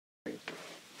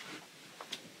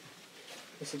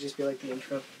This will just be like the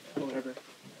intro or whatever.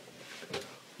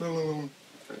 Okay.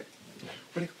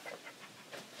 Ready?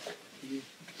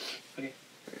 Okay.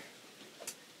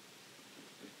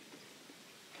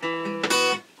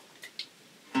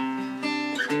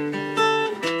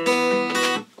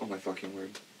 Oh my fucking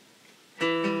word.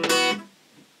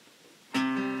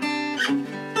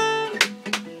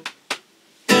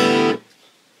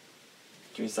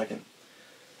 Give me a second.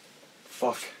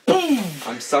 Fuck.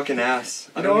 I'm sucking ass.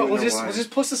 You know what? We'll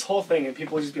just post this whole thing and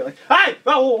people will just be like, "Hey,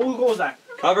 what was that?"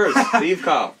 Covers. Leave,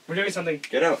 Kyle. We're doing something.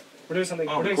 Get out. We're doing something.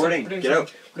 Oh, We're doing recording. something. Get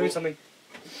out. We're doing something.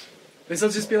 This will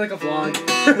just be like a vlog.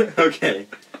 Okay.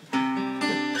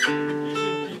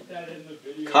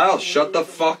 Kyle, shut the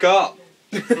fuck up.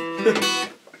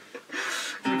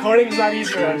 Recording's not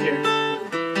easy around here.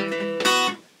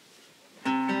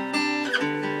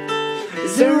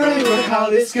 Is there a right way how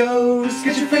this goes?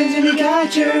 Got your friends and you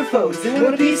got your foes. They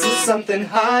want a piece of something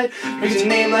hot. Brings your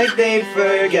name like they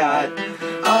forgot.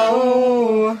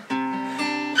 Oh,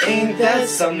 ain't that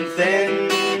something?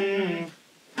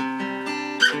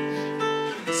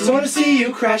 So I wanna see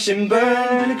you crash and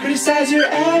burn, criticize your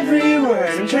every word.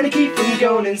 I'm trying to keep from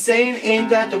going insane. Ain't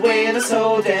that the way of this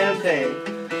whole damn thing?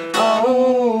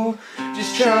 Oh,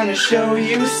 just trying to show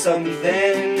you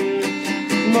something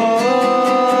more.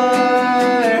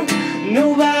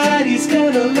 Nobody's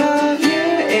gonna love you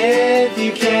if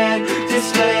you can't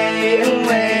display a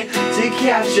way to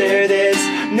capture this.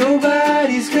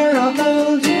 Nobody's gonna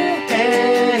hold your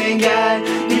hand and guide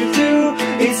you through.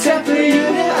 It's up for you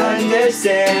to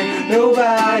understand.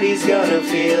 Nobody's gonna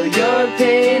feel your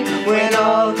pain when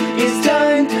all is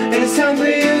done, and it's time for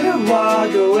you to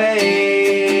walk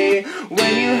away.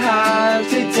 When you have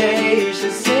today, you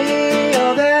should say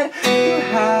all that you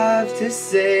have to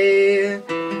say.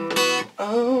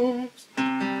 Oh,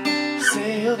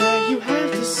 say all that you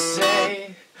have to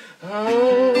say.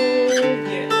 Oh,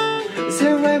 yeah. Is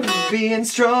there right with being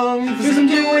strong? Because I'm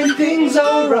doing things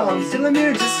all wrong. Still I'm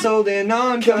here just holding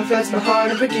on. Confess my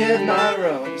heart and forgive my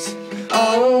wrongs.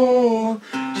 Oh,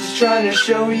 just trying to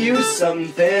show you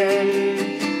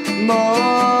something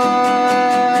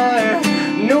more.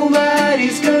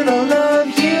 Nobody's gonna love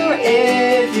you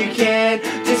if you can't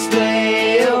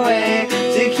display a way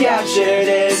to capture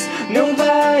this.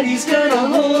 Nobody's gonna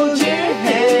hold your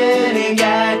hand and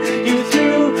guide you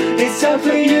through. It's up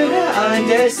for you to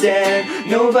understand.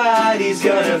 Nobody's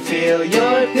gonna feel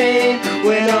your pain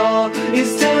when all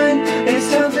is done, and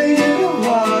it's time for you to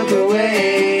walk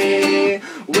away.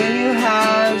 When you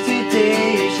have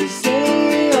today, you should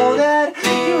say all that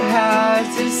you have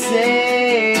to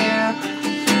say.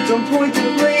 Don't point the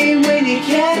blame when you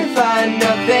can't find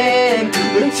nothing.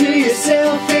 Look to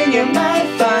yourself and you might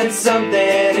find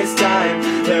something. It's time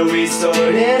that we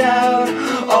sort it out,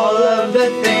 all of the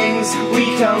things we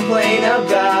complain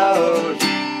about.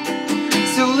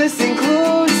 So listen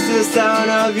close to the sound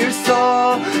of your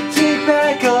soul. Take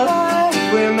back a life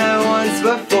we met once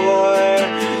before.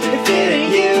 If it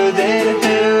ain't you, then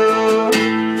who?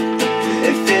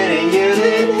 If it ain't you,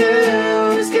 then who?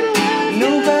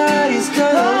 Nobody's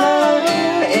gonna love you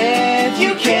if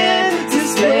you can't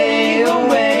display a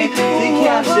way to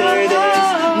capture this.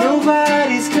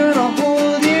 Nobody's gonna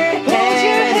hold your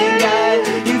hand and guide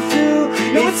you through.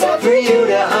 No, it's up for you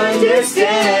to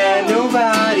understand.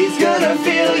 Nobody's gonna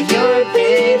feel your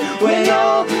pain when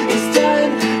all is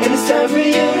done, and it's time for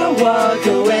you to walk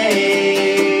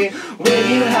away. When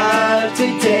you have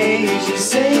today, you should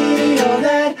say all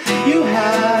that you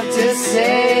have to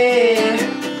say.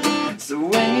 So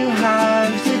when you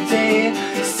have today,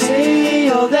 say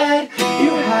all that you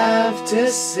have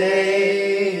to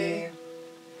say.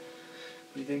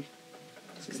 What do you think?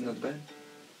 It's not bad.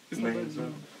 It's not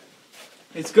bad.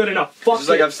 It's good enough. Fuck It's just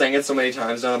like I've sang it so many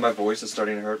times now that my voice is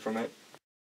starting to hurt from it.